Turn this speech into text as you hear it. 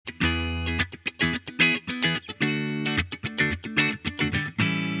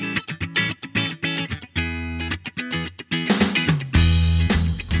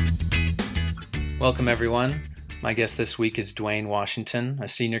Welcome, everyone. My guest this week is Dwayne Washington, a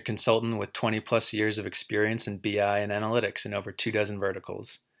senior consultant with 20 plus years of experience in BI and analytics in over 24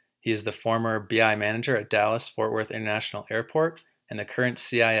 verticals. He is the former BI manager at Dallas Fort Worth International Airport and the current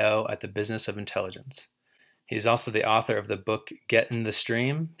CIO at the Business of Intelligence. He is also the author of the book Get in the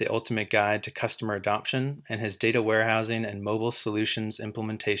Stream, The Ultimate Guide to Customer Adoption, and his data warehousing and mobile solutions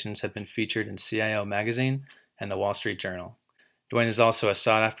implementations have been featured in CIO Magazine and the Wall Street Journal. Dwayne is also a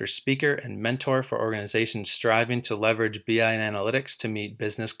sought-after speaker and mentor for organizations striving to leverage BI and analytics to meet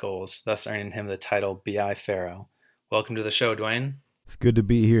business goals, thus earning him the title BI Pharaoh. Welcome to the show, Dwayne. It's good to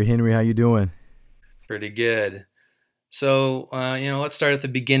be here, Henry. How you doing? Pretty good. So, let's start at the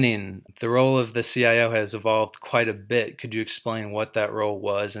beginning. The role of the CIO has evolved quite a bit. Could you explain what that role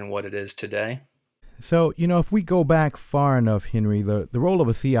was and what it is today? So, if we go back far enough, Henry, the role of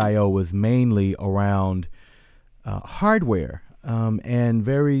a CIO was mainly around hardware and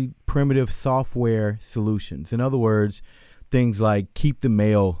very primitive software solutions. In other words, things like keep the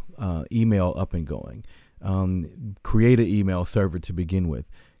email up and going, create an email server to begin with,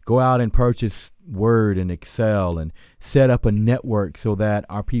 go out and purchase Word and Excel and set up a network so that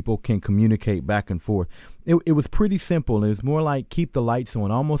our people can communicate back and forth. It was pretty simple. It was more like keep the lights on,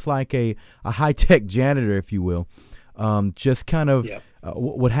 almost like a high-tech janitor, if you will. Just kind of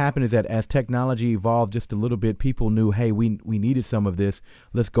what happened is that as technology evolved just a little bit, people knew, hey, we needed some of this.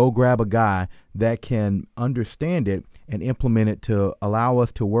 Let's go grab a guy that can understand it and implement it to allow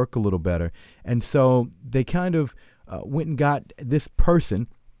us to work a little better. And so they kind of went and got this person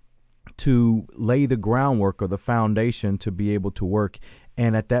to lay the groundwork or the foundation to be able to work.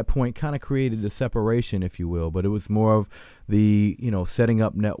 And at that point kind of created a separation, if you will. But it was more of the, setting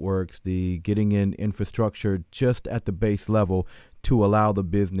up networks, the getting in infrastructure just at the base level to allow the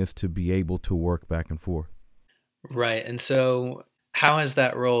business to be able to work back and forth. Right. And so how has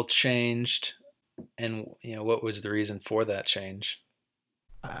that role changed? And, what was the reason for that change?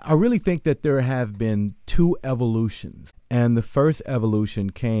 I really think that there have been two evolutions. And the first evolution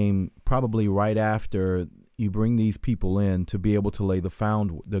came probably right after you bring these people in to be able to lay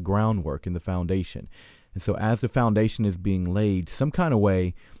the groundwork and the foundation. And so as the foundation is being laid some kind of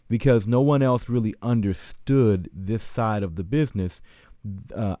way, because no one else really understood this side of the business,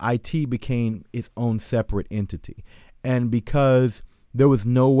 IT became its own separate entity. And because there was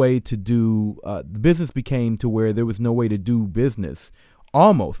no way to do, the business became to where there was no way to do business,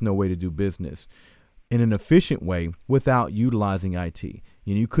 almost no way to do business in an efficient way without utilizing IT.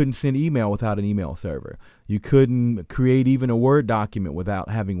 You couldn't send email without an email server. You couldn't create even a Word document without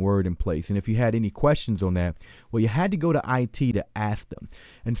having Word in place. And if you had any questions on that, well, you had to go to IT to ask them.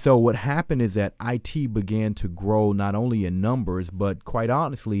 And so what happened is that IT began to grow not only in numbers, but quite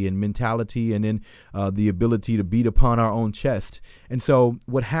honestly in mentality and in the ability to beat upon our own chest. And so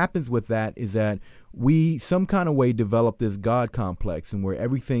what happens with that is that we some kind of way develop this God complex and where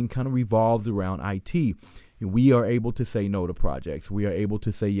everything kind of revolves around IT. We are able to say no to projects. We are able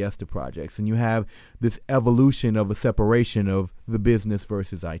to say yes to projects. And you have this evolution of a separation of the business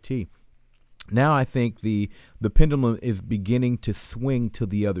versus IT. Now I think the pendulum is beginning to swing to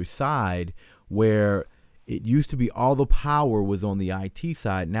the other side, where it used to be all the power was on the IT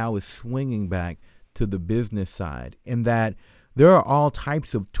side. Now it's swinging back to the business side, in that there are all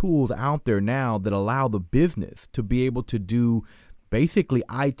types of tools out there now that allow the business to be able to do basically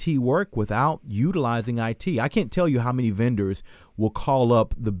IT work without utilizing IT. I can't tell you how many vendors will call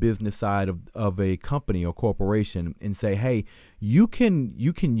up the business side of a company or corporation and say, hey, you can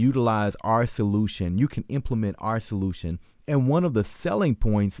utilize our solution. You can implement our solution. And one of the selling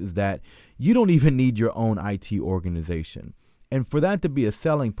points is that you don't even need your own IT organization. And for that to be a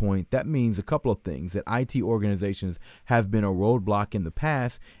selling point, that means a couple of things: that IT organizations have been a roadblock in the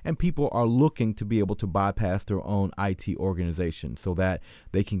past, and people are looking to be able to bypass their own IT organization so that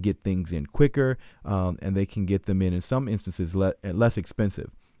they can get things in quicker, and they can get them in some instances less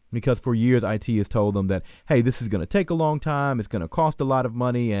expensive. Because for years, IT has told them that, hey, this is going to take a long time, it's going to cost a lot of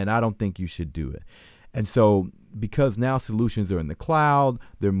money, and I don't think you should do it. And so because now solutions are in the cloud,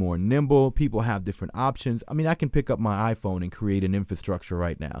 they're more nimble, people have different options. I mean, I can pick up my iPhone and create an infrastructure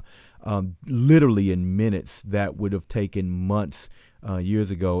right now, literally in minutes. That would have taken months years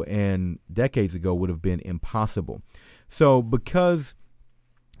ago, and decades ago would have been impossible. So because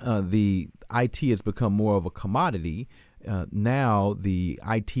the IT has become more of a commodity, now the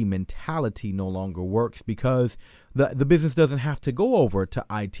IT mentality no longer works, because the business doesn't have to go over to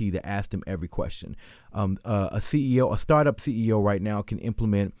IT to ask them every question. A startup CEO right now can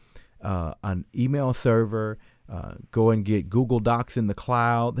implement an email server, go and get Google Docs in the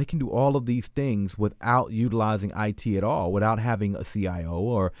cloud. They can do all of these things without utilizing IT at all, without having a CIO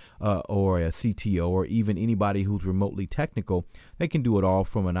or a CTO or even anybody who's remotely technical. They can do it all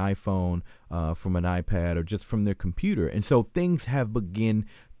from an iPhone, from an iPad, or just from their computer. And so things have begun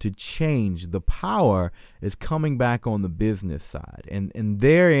to change. The power is coming back on the business side, and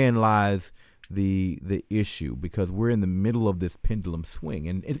therein lies the issue, because we're in the middle of this pendulum swing,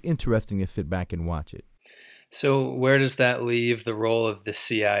 and it's interesting to sit back and watch it. So where does that leave the role of the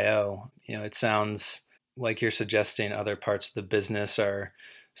CIO? It sounds like you're suggesting other parts of the business are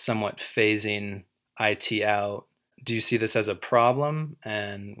somewhat phasing IT out. Do you see this as a problem?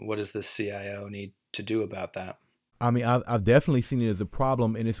 And what does the CIO need to do about that? I mean, I've definitely seen it as a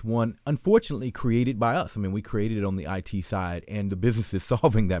problem, and it's one, unfortunately, created by us. I mean, we created it on the IT side, and the business is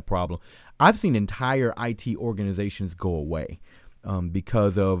solving that problem. I've seen entire IT organizations go away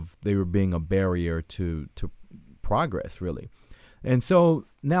because of they were being a barrier to progress, really. And so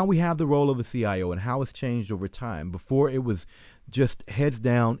now we have the role of the CIO and how it's changed over time. Before, it was just heads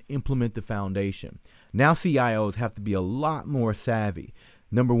down, implement the foundation. Now CIOs have to be a lot more savvy.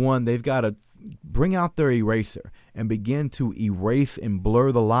 Number one, they've got to bring out their eraser and begin to erase and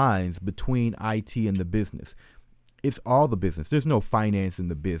blur the lines between IT and the business. It's all the business. There's no finance in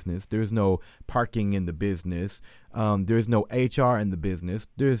the business. There's no parking in the business. There's no HR in the business.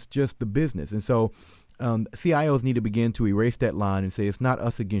 There's just the business. And so CIOs need to begin to erase that line and say, it's not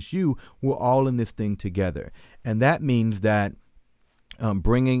us against you. We're all in this thing together. And that means that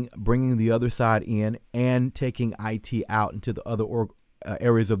bringing the other side in and taking IT out into the other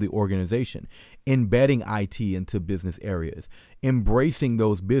areas of the organization, embedding IT into business areas, embracing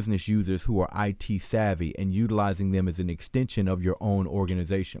those business users who are IT savvy and utilizing them as an extension of your own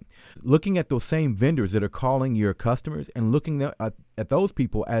organization. Looking at those same vendors that are calling your customers and looking at those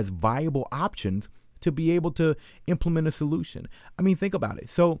people as viable options to be able to implement a solution. I mean, think about it.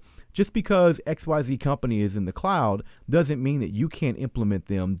 So just because XYZ company is in the cloud doesn't mean that you can't implement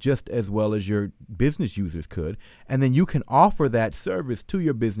them just as well as your business users could. And then you can offer that service to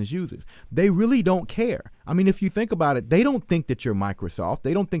your business users. They really don't care. I mean, if you think about it, they don't think that you're Microsoft.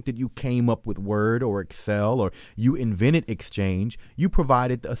 They don't think that you came up with Word or Excel or you invented Exchange. You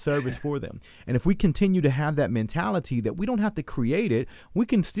provided a service for them. And if we continue to have that mentality that we don't have to create it, we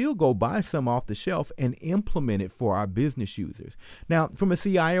can still go buy some off the shelf and implement it for our business users. Now, from a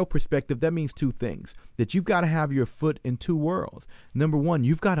CIO perspective, that means two things: that you've got to have your foot in two worlds. Number one,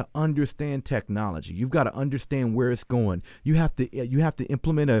 you've got to understand technology. You've got to understand where it's going. You have to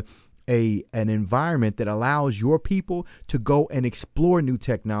implement an environment that allows your people to go and explore new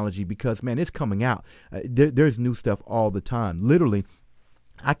technology, because, man, it's coming out. There's new stuff all the time. Literally,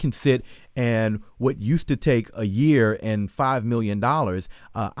 I can sit and what used to take a year and $5 million,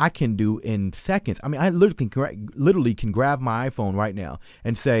 I can do in seconds. I mean, I literally can grab my iPhone right now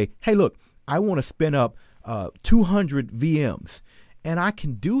and say, hey, look, I want to spin up 200 VMs. And I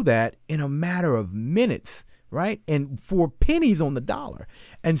can do that in a matter of minutes, right? And for pennies on the dollar.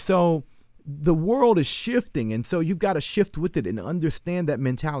 And so the world is shifting, and so you've got to shift with it and understand that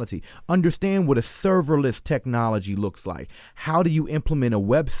mentality. Understand what a serverless technology looks like. How do you implement a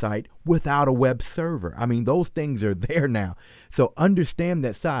website without a web server? I mean, those things are there now. So understand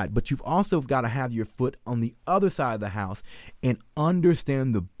that side, but you've also got to have your foot on the other side of the house and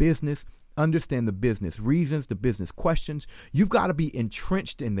understand the business. Understand the business reasons, the business questions. You've got to be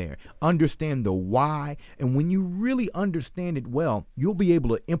entrenched in there. Understand the why. And when you really understand it well, you'll be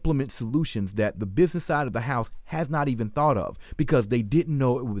able to implement solutions that the business side of the house has not even thought of, because they didn't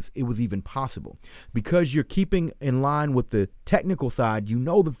know it was even possible. Because you're keeping in line with the technical side, you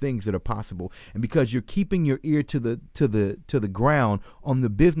know the things that are possible. And because you're keeping your ear to the ground on the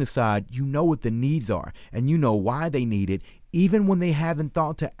business side, you know what the needs are and you know why they need it, even when they haven't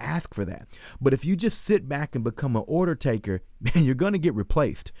thought to ask for that. But if you just sit back and become an order taker, man, you're going to get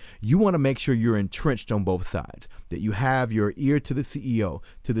replaced. You want to make sure you're entrenched on both sides, that you have your ear to the CEO,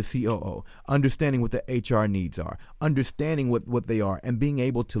 to the COO, understanding what the HR needs are, understanding what they are, and being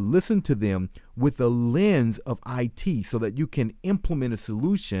able to listen to them with the lens of IT so that you can implement a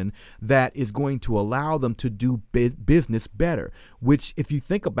solution that is going to allow them to do business better, which, if you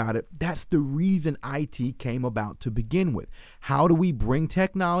think about it, that's the reason IT came about to begin with. How do we bring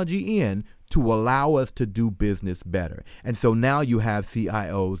technology in to allow us to do business better? And so now you have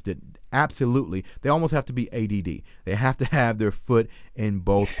CIOs that absolutely, they almost have to be ADD. They have to have their foot in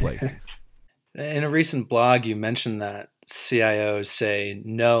both places. In a recent blog, you mentioned that CIOs say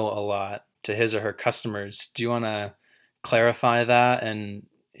no a lot to his or her customers. Do you want to clarify that and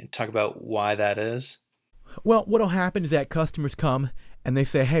talk about why that is? Well, what will happen is that customers come and they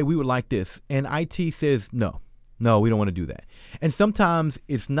say, hey, we would like this. And IT says no. No, we don't want to do that. And sometimes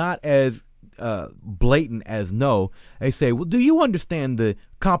it's not as blatant as no. They say, well, do you understand the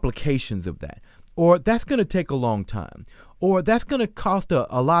complications of that? Or that's going to take a long time. Or that's going to cost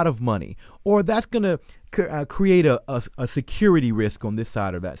a lot of money. Or that's going to create a security risk on this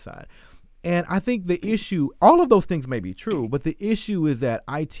side or that side. And I think the issue, all of those things may be true, but the issue is that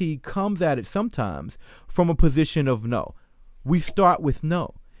IT comes at it sometimes from a position of no. We start with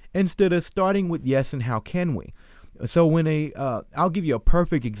no instead of starting with yes and how can we. So when I'll give you a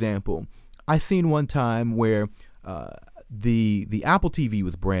perfect example. I seen one time where the Apple TV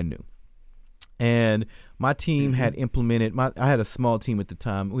was brand new. And my team had implemented, I had a small team at the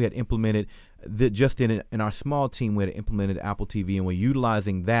time. We had implemented just in our small team, we had implemented Apple TV, and we're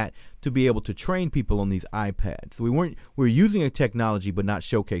utilizing that to be able to train people on these iPads. So we were using a technology, but not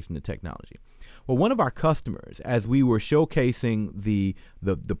showcasing the technology. Well, one of our customers, as we were showcasing the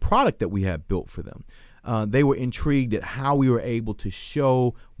product that we had built for them, they were intrigued at how we were able to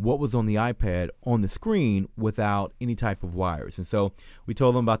show what was on the iPad on the screen without any type of wires. And so we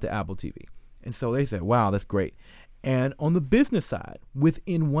told them about the Apple TV. And so they said, wow, that's great. And on the business side,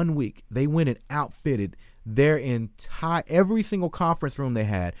 within 1 week, they went and outfitted their every single conference room they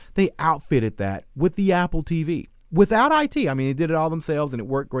had. They outfitted that with the Apple TV without IT. I mean, they did it all themselves, and it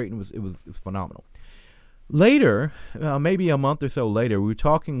worked great, and it was phenomenal. Later, maybe a month or so later, we were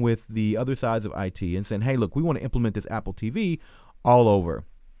talking with the other sides of IT and saying, hey, look, we want to implement this Apple TV all over.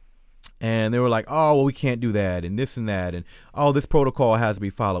 And they were like, oh, well, we can't do that, and this and that, and oh, this protocol has to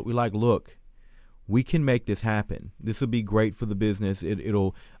be followed. We're like, look, we can make this happen. This will be great for the business.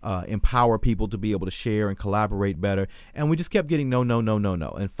 It'll empower people to be able to share and collaborate better. And we just kept getting no.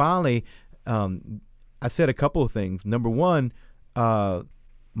 And finally, I said a couple of things. Number one,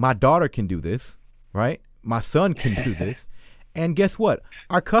 my daughter can do this, right? My son can do this. And guess what?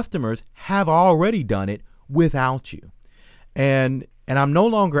 Our customers have already done it without you. And I'm no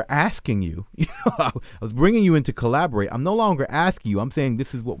longer asking you, I was bringing you in to collaborate. I'm no longer asking you. I'm saying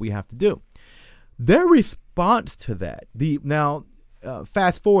this is what we have to do. Their response to that,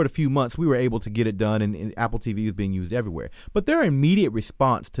 fast forward a few months, we were able to get it done, and Apple TV is being used everywhere. But their immediate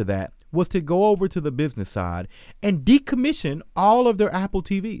response to that was to go over to the business side and decommission all of their Apple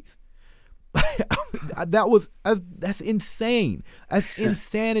TVs. That's insane. That's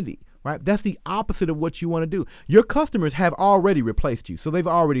insanity, right? That's the opposite of what you want to do. Your customers have already replaced you. So they've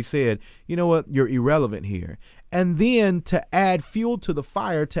already said, you know what, you're irrelevant here. And then to add fuel to the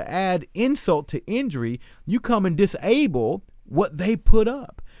fire, to add insult to injury, you come and disable what they put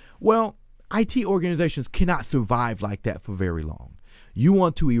up. Well, IT organizations cannot survive like that for very long. You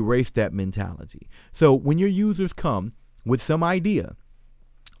want to erase that mentality. So when your users come with some idea,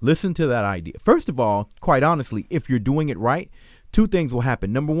 listen to that idea. First of all, quite honestly, if you're doing it right, two things will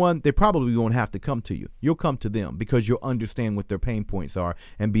happen. Number one, they probably won't have to come to you. You'll come to them because you'll understand what their pain points are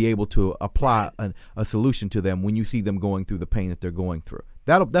and be able to apply a solution to them when you see them going through the pain that they're going through.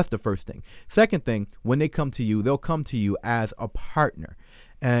 That's the first thing. Second thing, when they come to you, they'll come to you as a partner.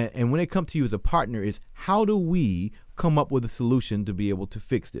 And when they come to you as a partner is, how do we come up with a solution to be able to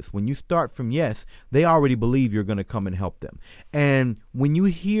fix this? When you start from yes, they already believe you're going to come and help them. And when you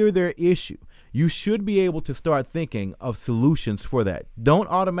hear their issue, you should be able to start thinking of solutions for that. Don't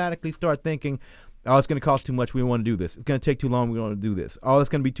automatically start thinking, oh, it's going to cost too much, we don't want to do this. It's going to take too long, we don't want to do this. Oh, it's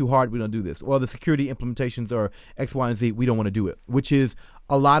going to be too hard, we don't do this. Well, the security implementations are X, Y, and Z, we don't want to do it, which is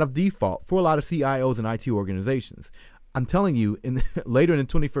a lot of default for a lot of CIOs and IT organizations. I'm telling you, later in the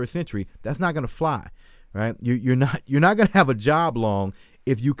 21st century, that's not going to fly, right? You're not going to have a job long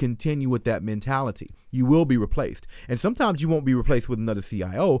if you continue with that mentality. You will be replaced. And sometimes you won't be replaced with another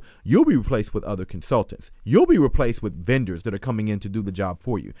CIO. You'll be replaced with other consultants. You'll be replaced with vendors that are coming in to do the job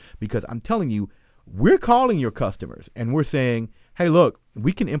for you. Because I'm telling you, we're calling your customers and we're saying, hey, look,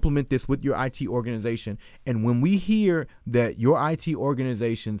 we can implement this with your IT organization. And when we hear that your IT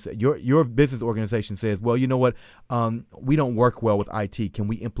organizations, your business organization says, well, you know what, we don't work well with IT. Can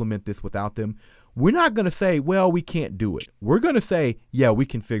we implement this without them? We're not going to say, well, we can't do it. We're going to say, yeah, we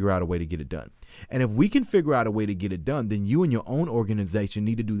can figure out a way to get it done. And if we can figure out a way to get it done, then you and your own organization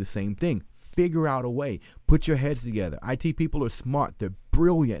need to do the same thing. Figure out a way. Put your heads together. IT people are smart. They're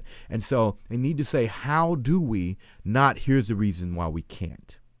brilliant. And so they need to say, how do we, not here's the reason why we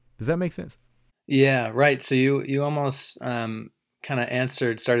can't. Does that make sense? Yeah, right. So you almost kind of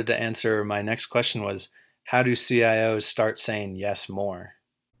started to answer my next question was, how do CIOs start saying yes more?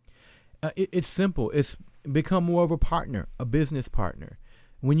 It's simple. It's become more of a partner, a business partner.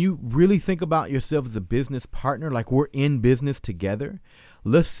 When you really think about yourself as a business partner, like we're in business together,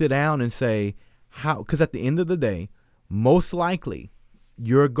 let's sit down and say how, because at the end of the day, most likely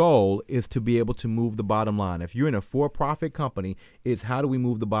your goal is to be able to move the bottom line. If you're in a for-profit company, it's how do we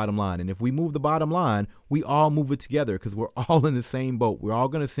move the bottom line? And if we move the bottom line, we all move it together because we're all in the same boat. We're all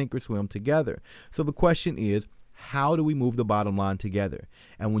going to sink or swim together. So the question is, how do we move the bottom line together?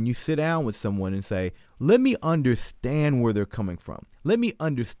 And when you sit down with someone and say, let me understand where they're coming from. Let me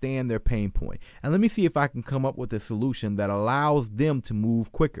understand their pain point. And let me see if I can come up with a solution that allows them to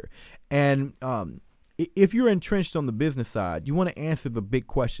move quicker. And if you're entrenched on the business side, you want to answer the big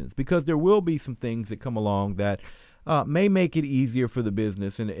questions because there will be some things that come along that may make it easier for the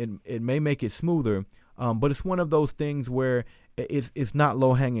business and it may make it smoother. But it's one of those things where it's not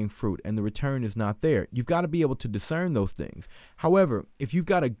low-hanging fruit and the return is not there. You've got to be able to discern those things. However, if you've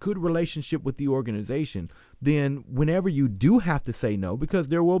got a good relationship with the organization, then whenever you do have to say no, because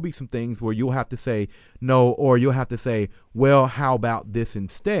there will be some things where you'll have to say no or you'll have to say, well, how about this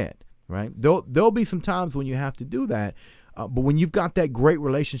instead, right? There'll be some times when you have to do that. But when you've got that great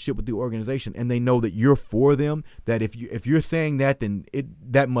relationship with the organization and they know that you're for them, that if you're saying that, then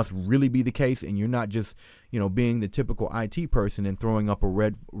that must really be the case, and you're not just being the typical IT person and throwing up a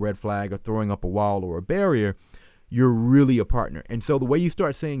red flag or throwing up a wall or a barrier, you're really a partner. And so the way you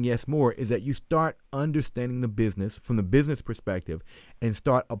start saying yes more is that you start understanding the business from the business perspective and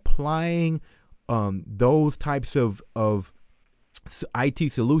start applying those types of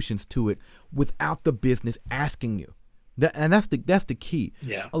IT solutions to it without the business asking you. And that's the key.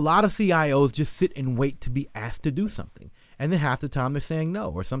 Yeah. A lot of CIOs just sit and wait to be asked to do something. And then half the time they're saying no,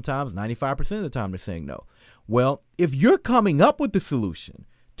 or sometimes 95% of the time they're saying no. Well, if you're coming up with the solution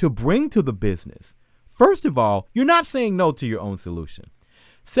to bring to the business, first of all, you're not saying no to your own solution.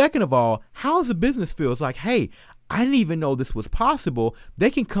 Second of all, how does the business feel? It's like, hey, I didn't even know this was possible. They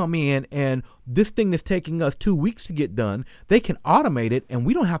can come in and this thing that's taking us 2 weeks to get done, they can automate it and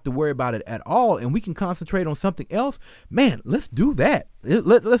we don't have to worry about it at all and we can concentrate on something else. Man, let's do that.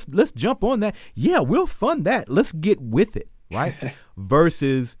 Let's jump on that. Yeah, we'll fund that. Let's get with it, right?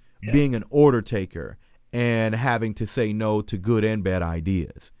 Versus being an order taker and having to say no to good and bad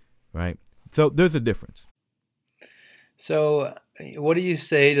ideas, right? So there's a difference. So what do you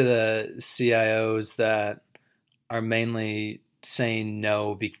say to the CIOs that are mainly saying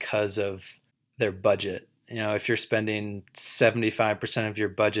no because of their budget? If you're spending 75% of your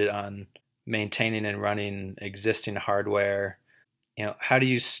budget on maintaining and running existing hardware, how do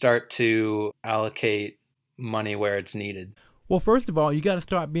you start to allocate money where it's needed? Well, first of all, you got to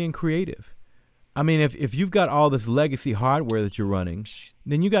start being creative. I mean, if you've got all this legacy hardware that you're running,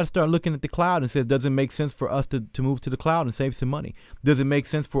 then you got to start looking at the cloud and say, does it make sense for us to move to the cloud and save some money? Does it make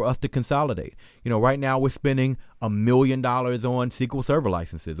sense for us to consolidate? Right now we're spending $1 million on SQL Server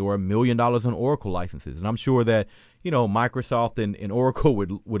licenses or $1 million on Oracle licenses. And I'm sure that, Microsoft and Oracle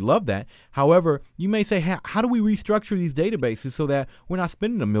would love that. However, you may say, how do we restructure these databases so that we're not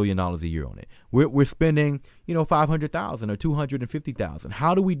spending $1 million a year on it? We're spending, $500,000 or $250,000.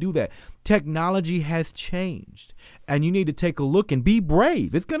 How do we do that? Technology has changed and you need to take a look and be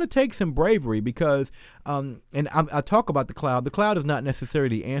brave. It's going to take some bravery because, and I talk about the cloud. The cloud is not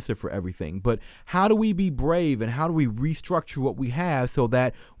necessarily the answer for everything, but how do we be brave and how do we restructure what we have so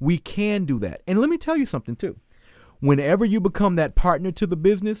that we can do that? And let me tell you something too. Whenever you become that partner to the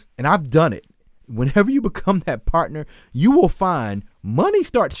business, and I've done it, whenever you become that partner, you will find money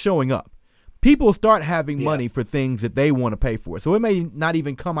starts showing up. People start having money for things that they want to pay for. So it may not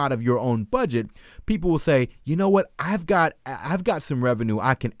even come out of your own budget. People will say, you know what, I've got some revenue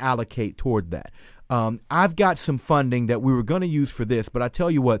I can allocate toward that. I've got some funding that we were going to use for this, but I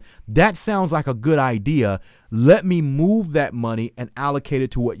tell you what, that sounds like a good idea. Let me move that money and allocate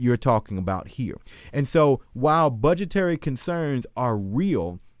it to what you're talking about here. And so while budgetary concerns are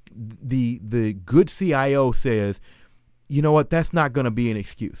real, the good CIO says, you know what, that's not going to be an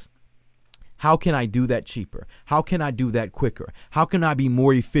excuse. How can I do that cheaper? How can I do that quicker? How can I be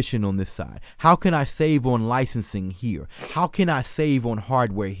more efficient on this side? How can I save on licensing here? How can I save on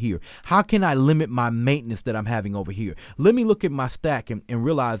hardware here? How can I limit my maintenance that I'm having over here? Let me look at my stack and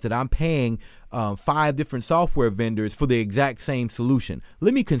realize that I'm paying 5 different software vendors for the exact same solution.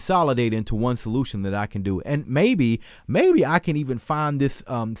 Let me consolidate into one solution that I can do. And maybe I can even find this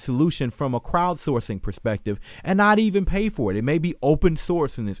solution from a crowdsourcing perspective and not even pay for it. It may be open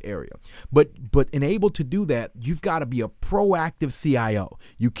source in this area. But enabled to do that, you've got to be a proactive CIO.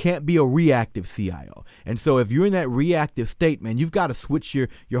 You can't be a reactive CIO. And so if you're in that reactive state, man, you've got to switch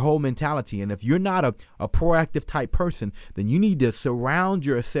your whole mentality. And if you're not a proactive type person, then you need to surround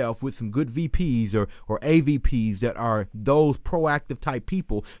yourself with some good VPs or AVPs that are those proactive type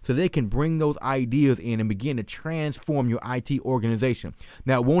people so they can bring those ideas in and begin to transform your IT organization.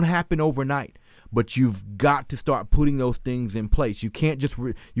 Now, it won't happen overnight, but you've got to start putting those things in place. You can't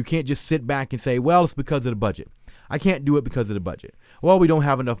just sit back and say, well, it's because of the budget. I can't do it because of the budget. Well, we don't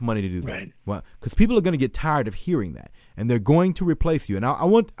have enough money to do that. Right. Well, because people are going to get tired of hearing that, and they're going to replace you. And I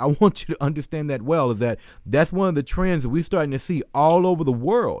want you to understand that well, is that's one of the trends that we're starting to see all over the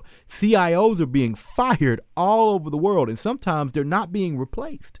world. CIOs are being fired all over the world, and sometimes they're not being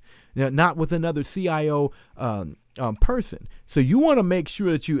replaced. Not with another CIO person. So you want to make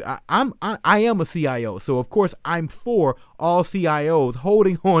sure that I am a CIO. So of course I'm for all CIOs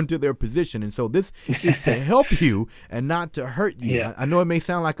holding on to their position. And so this is to help you and not to hurt you. Yeah. I know it may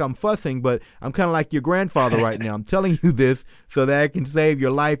sound like I'm fussing, but I'm kind of like your grandfather right now. I'm telling you this so that I can save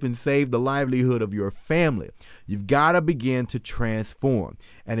your life and save the livelihood of your family. You've got to begin to transform.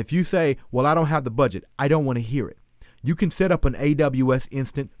 And if you say, well, I don't have the budget, I don't want to hear it. You can set up an AWS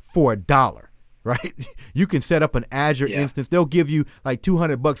instance for $1, right? You can set up an Azure instance. They'll give you like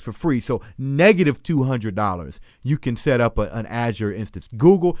 $200 for free. So negative $200, you can set up an Azure instance.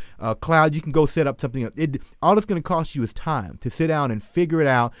 Google Cloud, you can go set up something. All it's going to cost you is time to sit down and figure it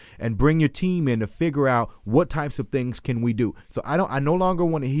out and bring your team in to figure out what types of things can we do. So I no longer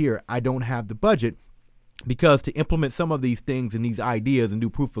want to hear I don't have the budget. Because to implement some of these things and these ideas and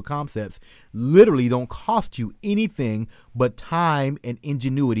do proof of concepts literally don't cost you anything but time and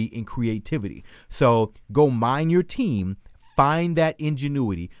ingenuity and creativity. So go mine your team, find that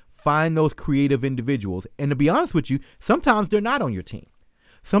ingenuity, find those creative individuals. And to be honest with you, sometimes they're not on your team.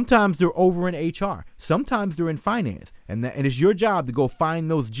 Sometimes they're over in HR. Sometimes they're in finance. And it's your job to go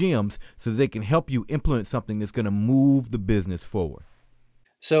find those gems so that they can help you implement something that's going to move the business forward.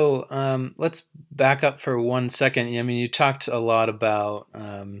 So let's back up for 1 second. I mean, you talked a lot about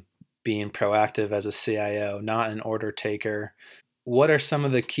being proactive as a CIO, not an order taker. What are some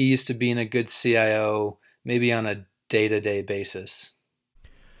of the keys to being a good CIO, maybe on a day-to-day basis?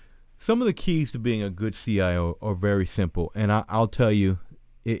 Some of the keys to being a good CIO are very simple. And I'll tell you,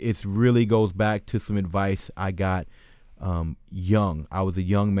 it really goes back to some advice I got young. I was a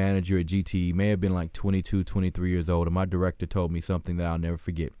young manager at GTE, may have been like 22, 23 years old, and my director told me something that I'll never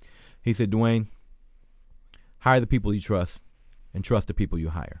forget. He said, Dwayne, hire the people you trust and trust the people you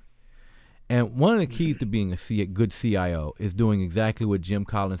hire. And one of the keys to being a good CIO is doing exactly what Jim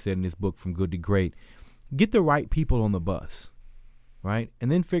Collins said in his book, From Good to Great. Get the right people on the bus, right?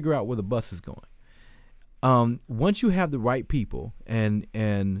 And then figure out where the bus is going. Once you have the right people, and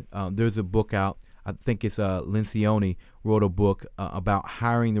there's a book out, I think it's Lencioni wrote a book about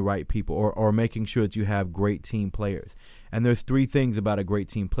hiring the right people or making sure that you have great team players. And there's 3 things about a great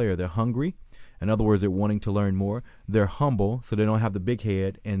team player. They're hungry. In other words, they're wanting to learn more. They're humble, so they don't have the big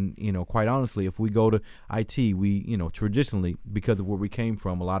head. And, quite honestly, if we go to IT, we, traditionally, because of where we came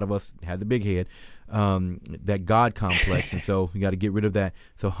from, a lot of us had the big head, that God complex. And so we got to get rid of that.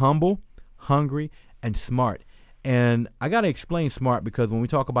 So humble, hungry, and smart. And I got to explain smart because when we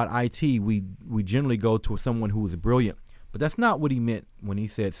talk about IT, we generally go to someone who is brilliant. But that's not what he meant when he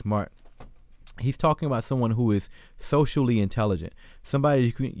said smart. He's talking about someone who is socially intelligent,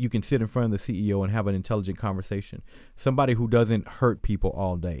 somebody you can sit in front of the CEO and have an intelligent conversation, somebody who doesn't hurt people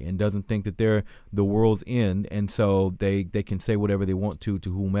all day and doesn't think that they're the world's end, and so they can say whatever they want to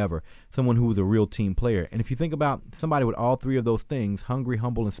whomever, someone who is a real team player. And if you think about somebody with all 3 of those things, hungry,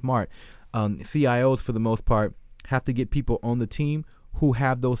 humble, and smart, CIOs for the most part have to get people on the team who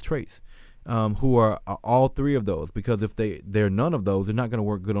have those traits, who are all 3 of those, because if they're none of those, they're not going to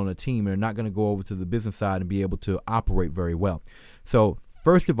work good on a team, and they're not going to go over to the business side and be able to operate very well. So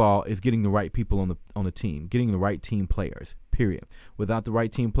first of all is getting the right people on the team, getting the right team players, period. Without the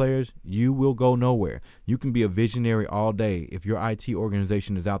right team players, you will go nowhere. You can be a visionary all day. If your IT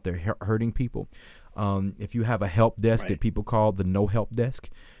organization is out there hurting people, if you have a help desk that people call the no help desk,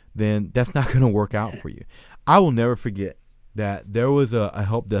 then that's not going to work out for you. I will never forget that there was a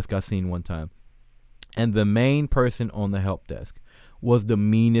help desk I seen one time, and the main person on the help desk was the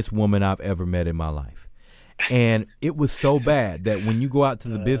meanest woman I've ever met in my life. And it was so bad that when you go out to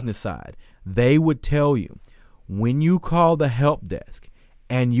the business side, they would tell you, when you call the help desk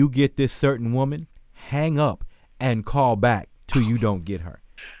and you get this certain woman, hang up and call back till you don't get her.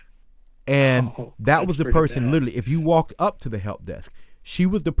 And that was the person, bad. Literally, if you walked up to the help desk, she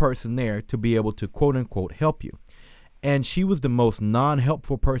was the person there to be able to, quote unquote, help you. And she was the most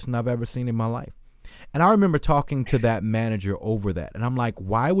non-helpful person I've ever seen in my life. And I remember talking to that manager over that. And I'm like,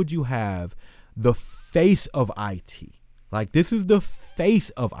 why would you have the face of IT? Like, this is the face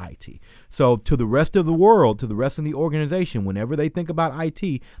of IT. So to the rest of the world, to the rest of the organization, whenever they think about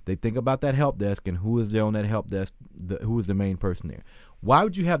IT, they think about that help desk and who is there on that help desk, who is the main person there. Why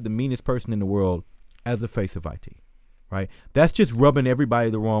would you have the meanest person in the world as the face of IT? right? That's just rubbing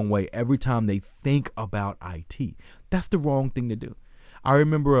everybody the wrong way every time they think about IT. That's the wrong thing to do. I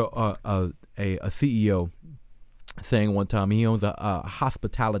remember a CEO saying one time, he owns a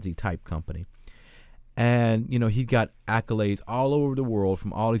hospitality type company. And, you know, he got accolades all over the world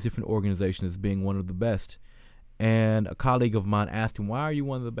from all these different organizations as being one of the best. And a colleague of mine asked him, why are you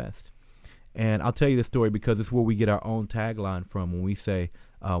one of the best? And I'll tell you this story because it's where we get our own tagline from when we say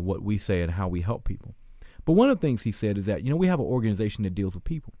what we say and how we help people. But one of the things he said is that, you know, we have an organization that deals with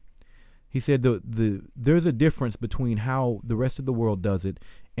people. He said there's a difference between how the rest of the world does it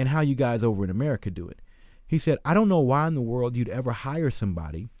and how you guys over in America do it. He said, I don't know why in the world you'd ever hire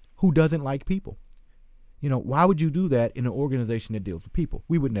somebody who doesn't like people. You know, why would you do that in an organization that deals with people?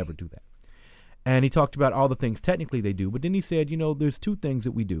 We would never do that. And he talked about all the things technically they do, but then he said, you know, there's two things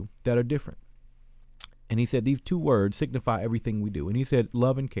that we do that are different. And he said these two words signify everything we do. And he said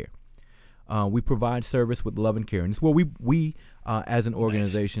love and care. We provide service with love and care. And it's where we as an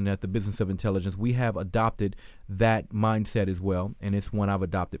organization at the Business of Intelligence, we have adopted that mindset as well. And it's one I've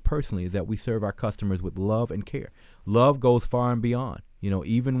adopted personally, is that we serve our customers with love and care. Love goes far and beyond. You know,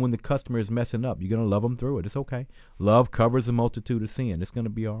 even when the customer is messing up, you're going to love them through it. It's okay. Love covers a multitude of sin. It's going to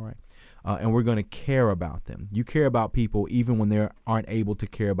be all right. And we're going to care about them. You care about people even when they aren't able to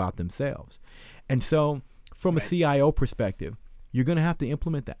care about themselves. And so from a CIO perspective, you're going to have to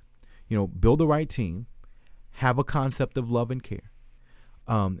implement that. You know, build the right team, have a concept of love and care,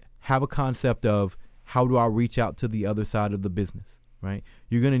 have a concept of how do I reach out to the other side of the business, right?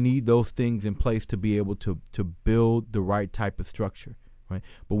 You're going to need those things in place to be able to build the right type of structure. Right?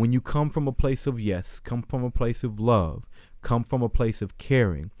 But when you come from a place of yes, come from a place of love, come from a place of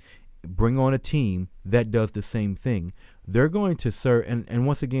caring, bring on a team that does the same thing, they're going to serve. And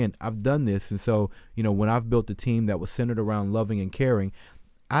once again, I've done this. And so, you know, when I've built a team that was centered around loving and caring,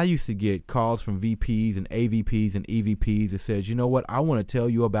 I used to get calls from VPs and AVPs and EVPs that says, you know what, I want to tell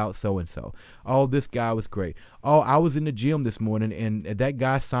you about so-and-so. Oh, this guy was great. Oh, I was in the gym this morning and that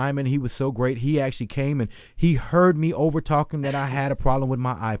guy, Simon, he was so great. He actually came and he heard me over talking that I had a problem with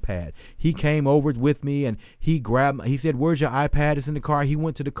my iPad. He came over with me and he said, where's your iPad? It's in the car. He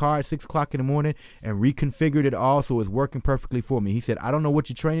went to the car at 6 o'clock in the morning and reconfigured it all so it's working perfectly for me. He said, I don't know what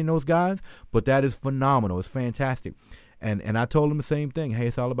you're training those guys, but that is phenomenal. It's fantastic. And I told him the same thing. Hey,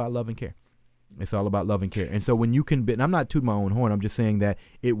 it's all about love and care. It's all about love and care. And so when you can, and I'm not tooting my own horn, I'm just saying that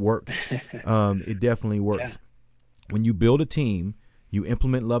it works. It definitely works. Yeah. When you build a team, you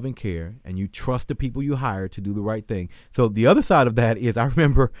implement love and care, and you trust the people you hire to do the right thing. So the other side of that is I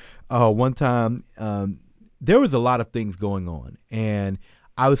remember one time there was a lot of things going on, and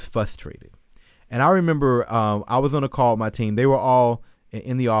I was frustrated. And I remember I was on a call with my team. They were all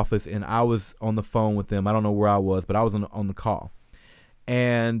in the office, and I was on the phone with them. I don't know where I was, but I was on the call.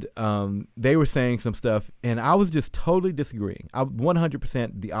 And they were saying some stuff, and I was just totally disagreeing. I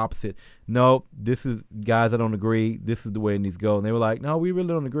 100% the opposite. No, this is, guys, I don't agree. This is the way it needs to go. And they were like, no, we really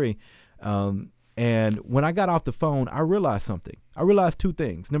don't agree. And when I got off the phone, I realized something. I realized two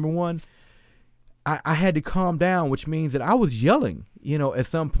things. Number one, I had to calm down, which means that I was yelling, you know, at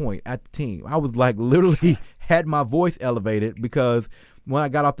some point at the team. I was like literally had my voice elevated because when I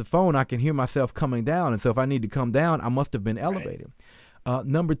got off the phone, I can hear myself coming down. And so if I need to come down, I must have been elevated.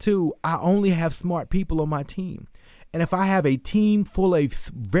 Number two, I only have smart people on my team. And if I have a team full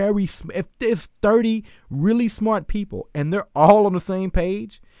of if there's 30 really smart people and they're all on the same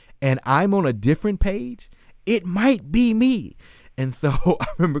page and I'm on a different page, it might be me. And so I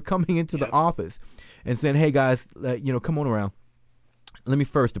remember coming into the office and saying, hey guys, you know, come on around. Let me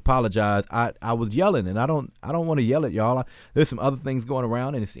first apologize. I was yelling, and I don't want to yell at y'all. There's some other things going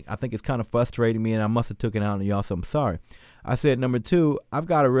around, and I think it's kind of frustrating me, and I must have took it out on y'all, so I'm sorry. I said, number two, I've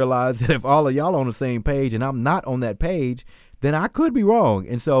got to realize that if all of y'all are on the same page and I'm not on that page, then I could be wrong.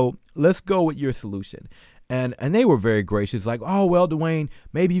 And so let's go with your solution. And they were very gracious, like, oh, well, Dwayne,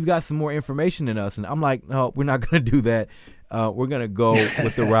 maybe you've got some more information than us. And I'm like, no, we're not going to do that. We're going to go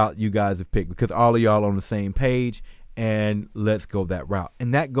with the route you guys have picked because all of y'all are on the same page. And let's go that route.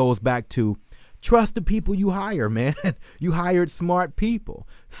 And that goes back to trust the people you hire, man. You hired smart people.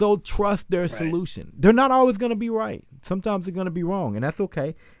 So trust their solution. They're not always going to be right. Sometimes they're going to be wrong, and that's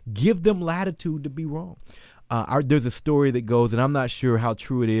okay. Give them latitude to be wrong. There's a story that goes, and I'm not sure how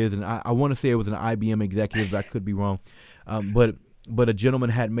true it is, and I want to say it was an IBM executive, but I could be wrong. But a gentleman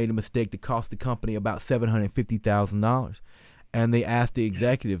had made a mistake that cost the company about $750,000. And they asked the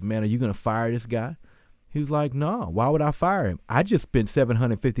executive, man, are you going to fire this guy? He was like, no, why would I fire him? I just spent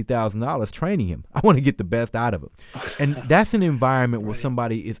 $750,000 training him. I want to get the best out of him. And that's an environment where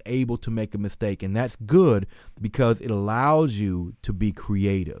somebody is able to make a mistake. And that's good because it allows you to be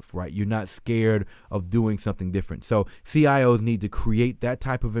creative, right? You're not scared of doing something different. So CIOs need to create that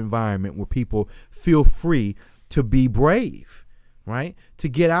type of environment where people feel free to be brave, right? To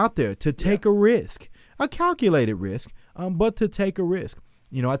get out there, to take a risk, a calculated risk, but to take a risk.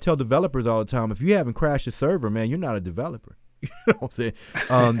 You know, I tell developers all the time, if you haven't crashed a server, man, you're not a developer. You know what I'm saying?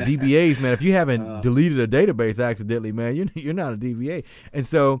 DBAs, man, if you haven't deleted a database accidentally, man, you're not a DBA. And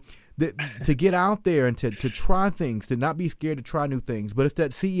so to get out there and to try things, to not be scared to try new things, but it's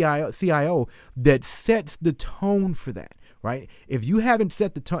that CIO that sets the tone for that, right? If you haven't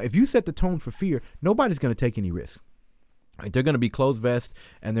set the tone, if you set the tone for fear, nobody's going to take any risks. Right? They're going to be closed vest,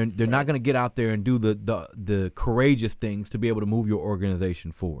 and they're not going to get out there and do the courageous things to be able to move your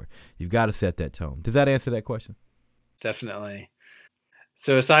organization forward. You've got to set that tone. Does that answer that question? Definitely.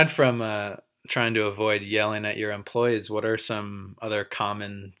 So aside from trying to avoid yelling at your employees, what are some other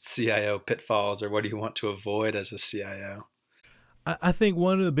common CIO pitfalls, or what do you want to avoid as a CIO? I think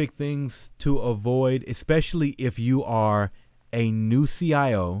one of the big things to avoid, especially if you are a new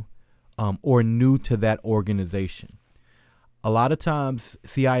CIO or new to that organization, a lot of times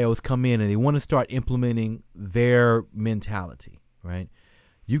CIOs come in and they want to start implementing their mentality, right?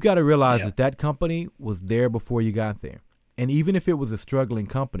 You've got to realize that company was there before you got there. And even if it was a struggling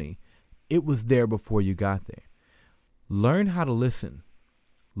company, it was there before you got there. Learn how to listen.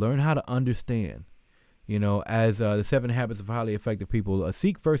 Learn how to understand. You know, as the 7 Habits of Highly Effective People,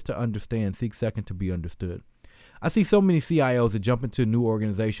 seek first to understand, seek second to be understood. I see so many CIOs that jump into new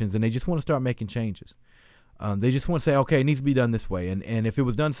organizations and they just want to start making changes. They just want to say, okay, it needs to be done this way. And if it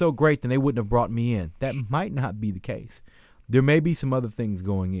was done so great, then they wouldn't have brought me in. That might not be the case. There may be some other things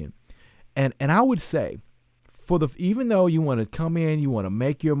going in. And I would say, even though you want to come in, you want to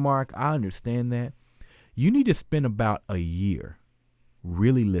make your mark, I understand that. You need to spend about a year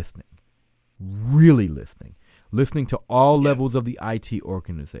really listening to all levels of the IT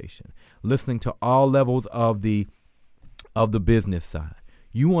organization, listening to all levels of the business side.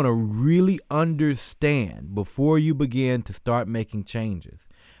 You want to really understand before you begin to start making changes,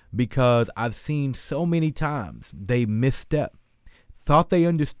 because I've seen so many times they misstep, thought they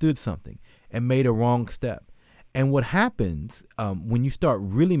understood something and made a wrong step. And what happens when you start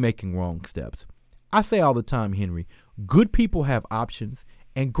really making wrong steps, I say all the time, Henry, good people have options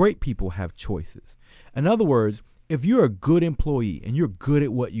and great people have choices. In other words, if you're a good employee and you're good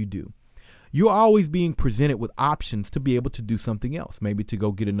at what you do, you're always being presented with options to be able to do something else, maybe to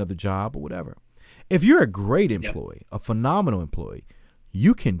go get another job or whatever. If you're a great employee, a phenomenal employee,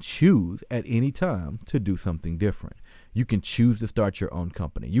 you can choose at any time to do something different. You can choose to start your own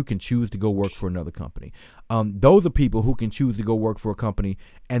company. You can choose to go work for another company. Those are people who can choose to go work for a company,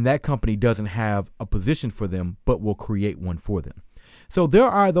 and that company doesn't have a position for them, but will create one for them. So there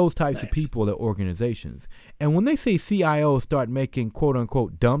are those types of people at organizations. And when they say CIOs start making quote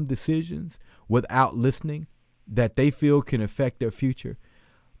unquote dumb decisions without listening that they feel can affect their future,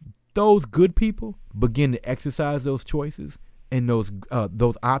 those good people begin to exercise those choices and those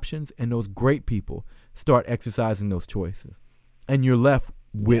options, and those great people start exercising those choices. And you're left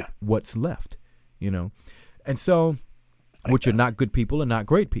with what's left, you know. And so which are not good people and not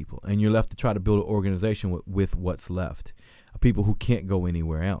great people. And you're left to try to build an organization with what's left. People who can't go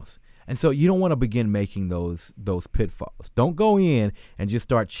anywhere else. And so you don't want to begin making those pitfalls. Don't go in and just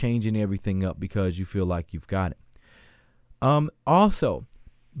start changing everything up because you feel like you've got it. Also,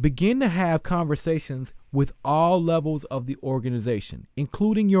 begin to have conversations with all levels of the organization,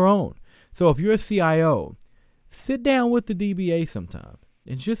 including your own. So if you're a CIO, sit down with the DBA sometime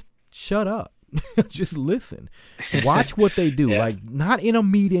and just shut up. Just listen. Watch what they do. Like, not in a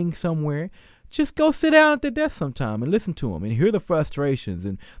meeting somewhere. Just go sit down at the desk sometime and listen to them and hear the frustrations.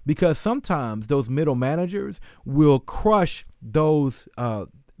 And because sometimes those middle managers will crush those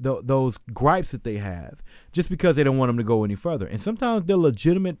gripes that they have just because they don't want them to go any further. And sometimes they're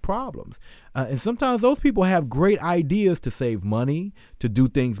legitimate problems. And sometimes those people have great ideas to save money, to do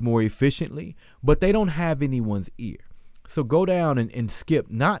things more efficiently, but they don't have anyone's ear. So go down and skip.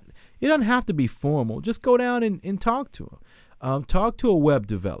 It doesn't have to be formal. Just go down and talk to them. Talk to a web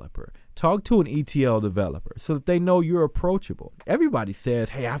developer. Talk to an ETL developer so that they know you're approachable. Everybody says,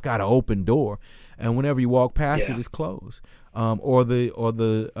 hey, I've got an open door. And whenever you walk past it, it's closed. Or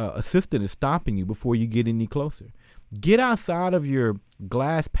the assistant is stopping you before you get any closer. Get outside of your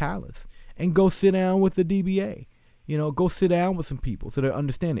glass palace and go sit down with the DBA. You know, go sit down with some people so they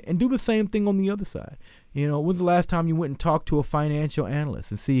understand it. And do the same thing on the other side. You know, when's the last time you went and talked to a financial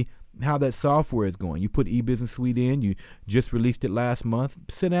analyst and see how that software is going. You put eBusiness Suite in, you just released it last month.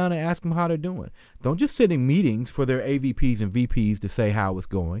 Sit down and ask them how they're doing. Don't just sit in meetings for their AVPs and VPs to say how it's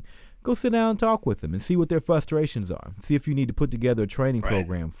going. Go sit down and talk with them and see what their frustrations are. See if you need to put together a training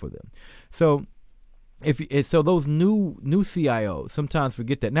program for them. So so those new CIOs sometimes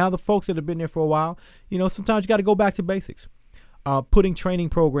forget that. Now the folks that have been there for a while, sometimes you got to go back to basics. Putting training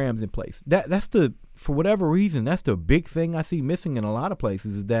programs in place. For whatever reason, that's the big thing I see missing in a lot of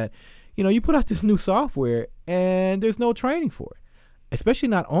places is that, you put out this new software and there's no training for it, especially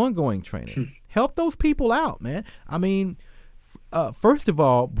not ongoing training. Help those people out, man. I mean, first of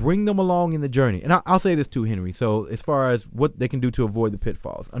all, bring them along in the journey. And I'll say this too, Henry. So as far as what they can do to avoid the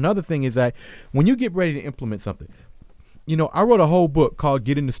pitfalls, another thing is that when you get ready to implement something, I wrote a whole book called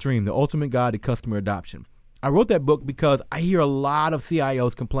Get in the Stream, The Ultimate Guide to Customer Adoption. I wrote that book because I hear a lot of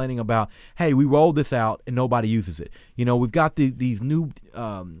CIOs complaining about, hey, we rolled this out and nobody uses it. We've got these new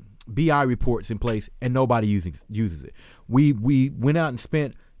BI reports in place and nobody uses it. We went out and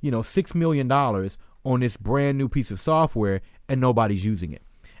spent, $6 million on this brand new piece of software and nobody's using it.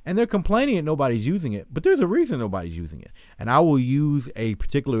 And they're complaining that nobody's using it, but there's a reason nobody's using it. And I will use a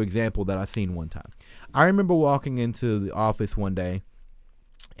particular example that I seen one time. I remember walking into the office one day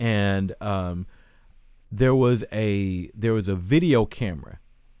and there was a video camera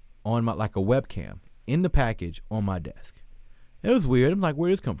on like a webcam in the package on my desk. It was weird. I'm like, where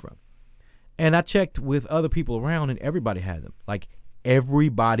did this come from? And I checked with other people around and everybody had them. Like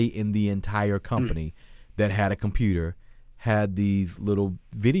everybody in the entire company that had a computer had these little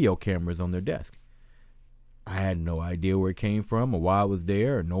video cameras on their desk. I had no idea where it came from or why it was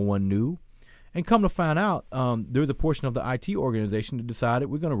there, or no one knew. And come to find out, there was a portion of the IT organization that decided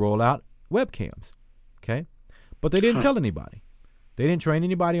we're going to roll out webcams. Okay, but they didn't tell anybody. They didn't train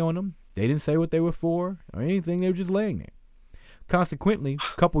anybody on them. They didn't say what they were for or anything. They were just laying there. Consequently,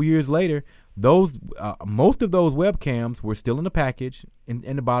 a couple years later, most of those webcams were still in the package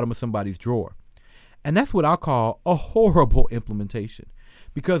in the bottom of somebody's drawer. And that's what I call a horrible implementation.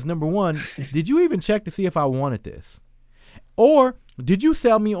 Because number one, did you even check to see if I wanted this? Or did you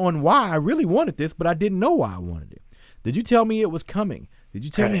sell me on why I really wanted this, but I didn't know why I wanted it? Did you tell me it was coming? Did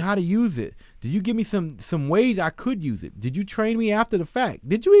you tell me how to use it? Did you give me some ways I could use it? Did you train me after the fact?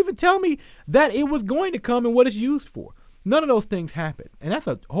 Did you even tell me that it was going to come and what it's used for? None of those things happen. And that's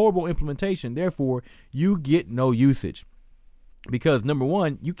a horrible implementation. Therefore, you get no usage. Because number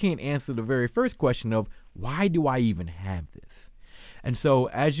one, you can't answer the very first question of why do I even have this? And so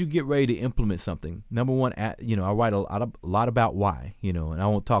as you get ready to implement something, number one, I write a lot about why, and I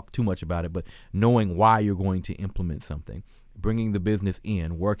won't talk too much about it, but knowing why you're going to implement something, bringing the business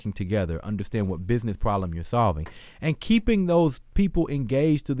in, working together, understand what business problem you're solving, and keeping those people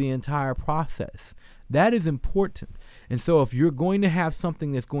engaged to the entire process. That is important. And so if you're going to have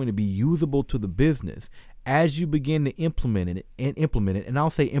something that's going to be usable to the business, as you begin to implement it, and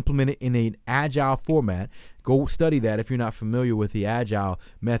I'll say implement it in an agile format. Go study that if you're not familiar with the agile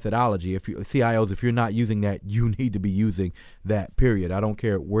methodology. If CIOs, if you're not using that, you need to be using that, period. I don't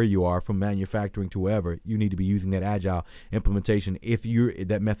care where you are, from manufacturing to wherever, you need to be using that agile implementation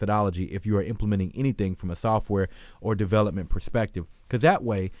that methodology if you are implementing anything from a software or development perspective. Because that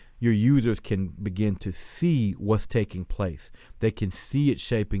way, your users can begin to see what's taking place. They can see it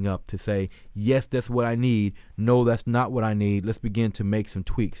shaping up to say, yes, that's what I need. No, that's not what I need. Let's begin to make some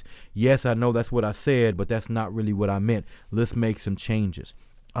tweaks. Yes, I know that's what I said, but that's not really what I meant. Let's make some changes.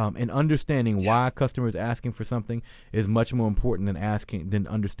 And understanding why a customer is asking for something is much more important than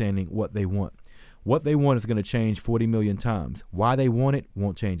understanding what they want. What they want is going to change 40 million times. Why they want it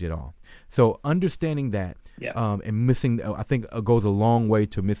won't change at all. So understanding that and missing, I think, goes a long way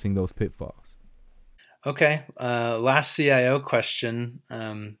to missing those pitfalls. Okay. Last CIO question.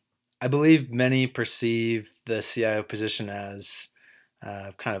 I believe many perceive the CIO position as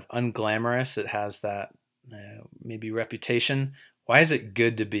kind of unglamorous. It has that maybe reputation. Why is it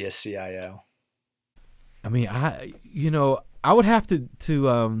good to be a CIO? I mean, I would have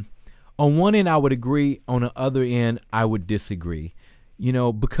to on one end I would agree, on the other end I would disagree.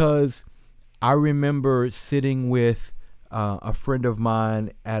 Because I remember sitting with a friend of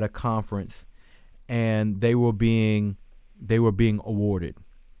mine at a conference, and they were being awarded,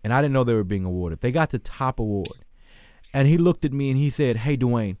 and I didn't know they were being awarded. They got the top award, and he looked at me and he said, "Hey,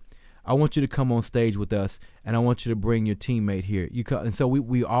 Dwayne, I want you to come on stage with us, and I want you to bring your teammate here." And so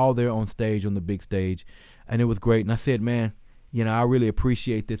we all there on stage, on the big stage, and it was great. And I said, "Man, I really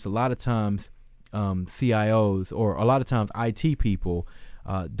appreciate this. A lot of times CIOs, or a lot of times IT people,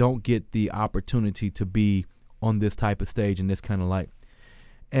 don't get the opportunity to be on this type of stage in this kind of light."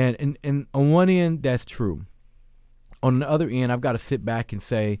 And on one end, that's true. On the other end, I've got to sit back and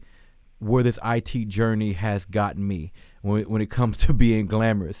say, where this IT journey has gotten me when it comes to being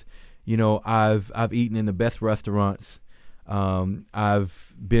glamorous. You know, I've eaten in the best restaurants.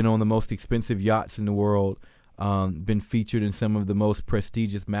 I've been on the most expensive yachts in the world. Been featured in some of the most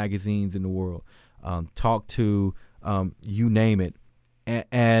prestigious magazines in the world. Talked to you name it.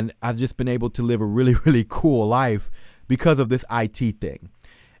 And I've just been able to live a really, really cool life because of this IT thing.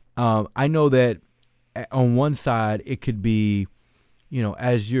 I know that on one side, it could be, you know,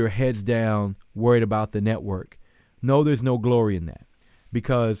 as your head's down, worried about the network. No, there's no glory in that,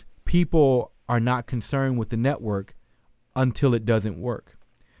 because people are not concerned with the network until it doesn't work.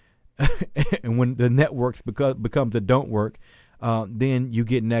 And when the networks becomes a don't work, then you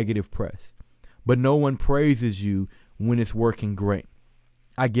get negative press. But no one praises you when it's working great.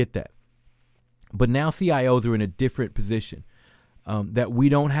 I get that. But now CIOs are in a different position, that we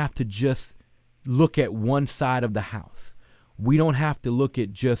don't have to just look at one side of the house. We don't have to look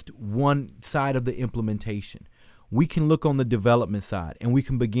at just one side of the implementation. We can look on the development side, and we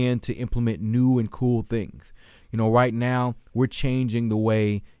can begin to implement new and cool things. You know, right now we're changing the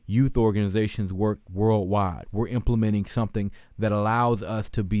way youth organizations work worldwide. We're implementing something that allows us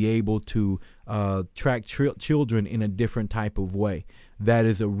to be able to track children in a different type of way. That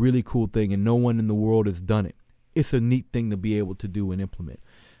is a really cool thing, and no one in the world has done it. It's a neat thing to be able to do and implement.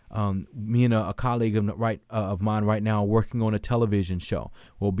 Me and a colleague of mine right now working on a television show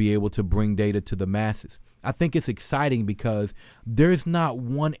will be able to bring data to the masses. I think it's exciting because there's not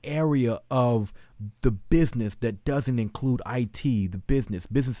one area of the business that doesn't include IT, the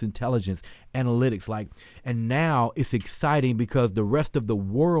business intelligence, analytics. And now it's exciting because the rest of the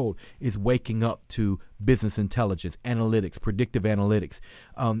world is waking up to business intelligence, analytics, predictive analytics.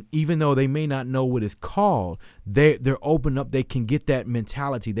 Even though they may not know what it's called, they're open up. They can get that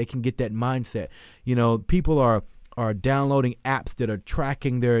mentality. They can get that mindset. You know, people are downloading apps that are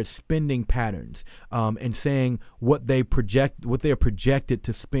tracking their spending patterns, and saying what they're projected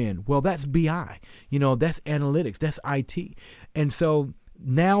to spend. Well, that's BI. You know, that's analytics. That's IT. And so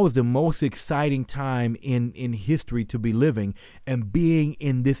now is the most exciting time in history to be living and being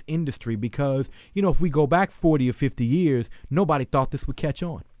in this industry, because, you know, if we go back 40 or 50 years, nobody thought this would catch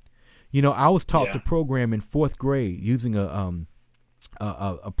on. You know, I was taught to program in fourth grade using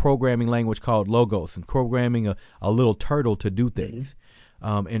a programming language called Logos, and programming a little turtle to do things,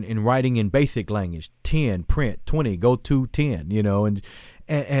 and writing in basic language, 10, print, 20, go to 10, you know,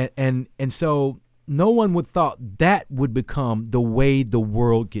 and so no one would thought that would become the way the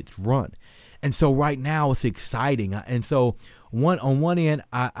world gets run. And so right now it's exciting. And so on one end,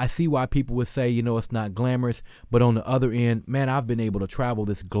 I see why people would say, you know, it's not glamorous. But on the other end, man, I've been able to travel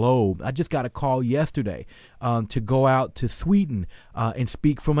this globe. I just got a call yesterday to go out to Sweden and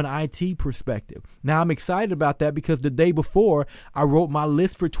speak from an IT perspective. Now, I'm excited about that because the day before, I wrote my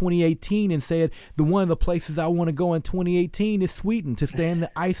list for 2018 and said one of the places I want to go in 2018 is Sweden, to stay in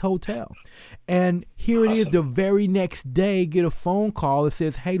the ICE hotel. And here it is, the very next day, get a phone call that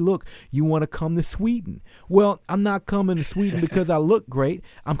says, hey, look, you want to come to Sweden? Well, I'm not coming to Sweden because I look great.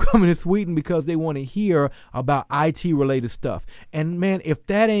 I'm coming to Sweden because they want to hear about IT-related stuff. And, man, if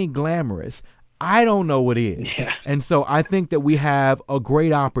that ain't glamorous, I don't know what is. Yeah. And so I think that we have a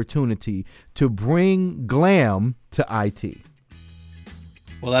great opportunity to bring glam to IT.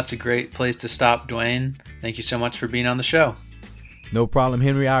 Well, that's a great place to stop, Dwayne. Thank you so much for being on the show. No problem,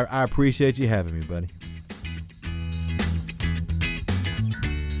 Henry. I appreciate you having me, buddy.